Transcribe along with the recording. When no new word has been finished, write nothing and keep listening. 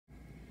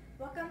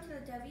Welcome to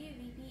the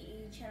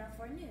WVPE Channel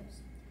 4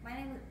 News. My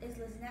name is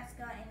Lizanette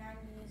Scott and I'm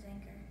your news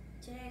anchor.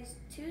 Today is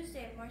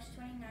Tuesday, March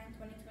 29,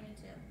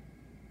 2022.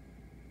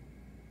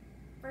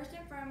 First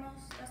and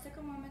foremost, let's take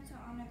a moment to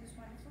honor this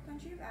wonderful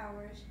country of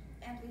ours,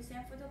 and please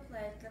stand for the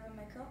pledge given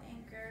by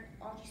co-anchor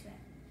Audrey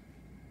Smith.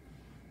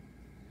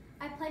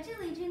 I pledge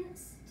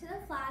allegiance to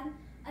the flag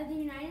of the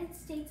United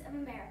States of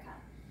America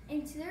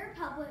and to the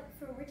republic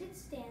for which it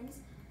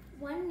stands,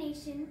 one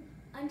nation,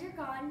 under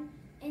God,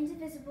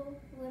 indivisible,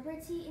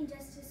 liberty and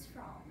justice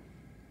for all.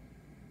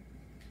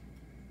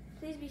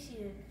 Please be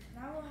seated.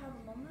 Now we'll have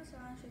a moment of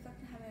silence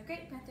reflecting on having a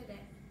great Panther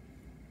Day.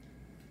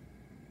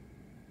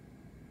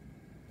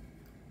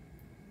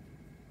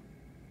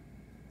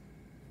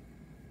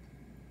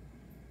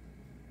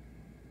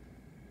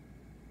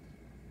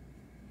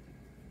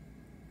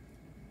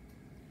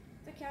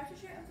 The character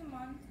trait of the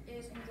month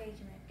is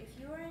engagement. If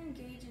you are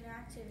engaged in an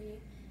activity,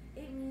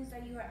 it means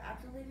that you are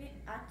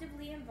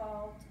actively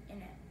involved in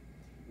it.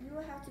 We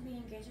will have to be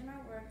engaged in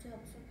our work to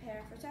help us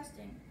prepare for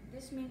testing.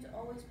 This means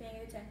always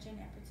paying attention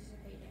and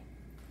participating.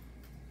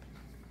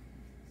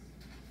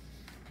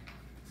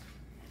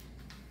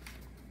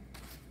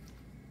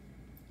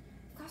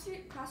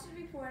 Classes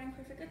reporting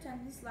perfect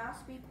attendance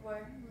last week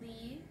were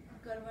Lee,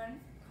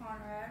 Goodwin,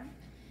 Conrad,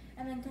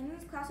 and the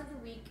attendance class of the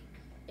week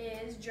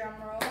is,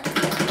 drumroll,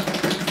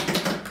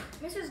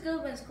 Mrs.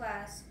 Goodwin's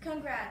class.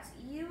 Congrats,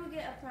 you will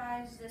get a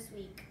prize this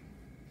week.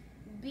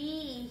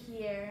 Be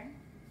here.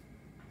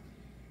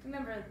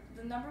 Remember,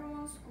 the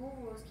 #1 school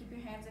rule is keep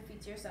your hands and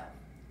feet to yourself.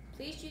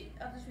 Please treat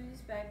others with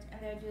respect,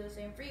 and they'll do the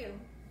same for you.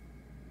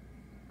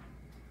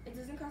 It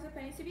doesn't cost a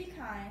penny to be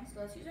kind, so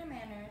let's use our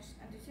manners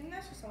and do something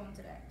nice for someone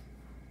today.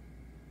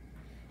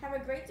 Have a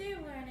great day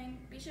of learning.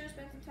 Be sure to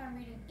spend some time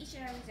reading each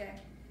and every day.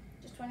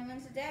 Just 20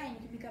 minutes a day, and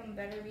you can become a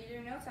better reader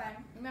in no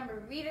time. Remember,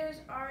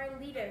 readers are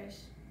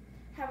leaders.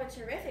 Have a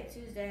terrific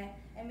Tuesday,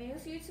 and maybe we'll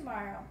see you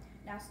tomorrow.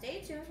 Now stay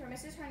tuned for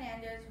Mrs.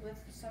 Hernandez with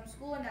some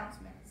school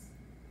announcements.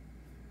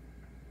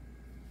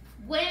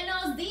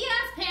 Buenos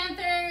dias,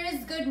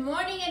 Panthers! Good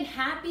morning and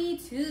happy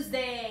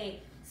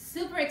Tuesday.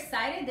 Super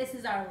excited. This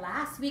is our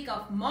last week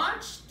of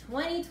March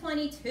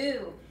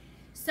 2022.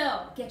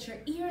 So get your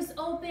ears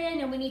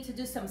open, and we need to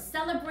do some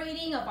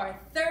celebrating of our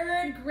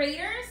third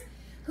graders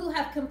who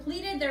have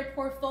completed their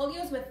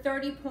portfolios with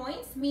 30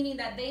 points, meaning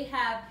that they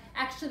have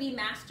actually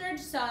mastered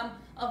some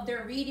of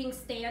their reading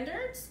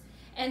standards.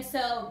 And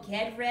so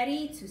get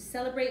ready to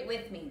celebrate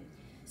with me.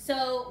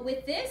 So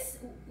with this,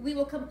 we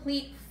will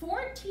complete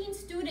 14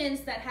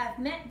 students that have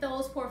met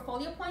those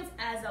portfolio points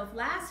as of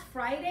last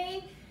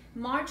Friday,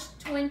 March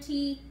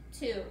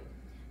 22.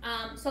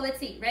 So let's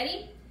see,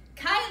 ready?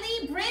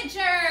 Kylie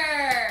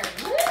Bridger,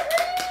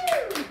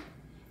 woo-hoo!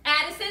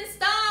 Addison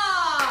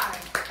Starr,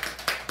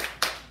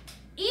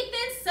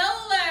 Ethan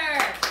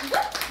Solar,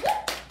 whoop,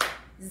 whoop!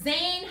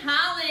 Zane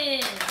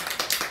Holland,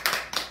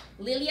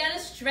 Liliana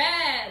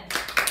Stred,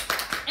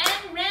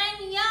 and Ren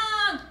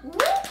Young. Whoop,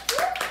 whoop,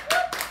 whoop.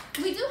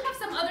 We do have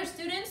some other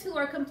students who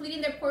are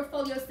completing their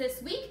portfolios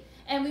this week,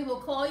 and we will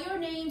call your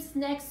names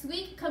next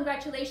week.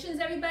 Congratulations,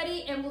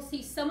 everybody, and we'll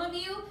see some of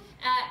you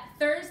at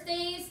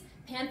Thursday's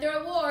Panther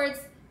Awards.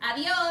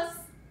 Adios.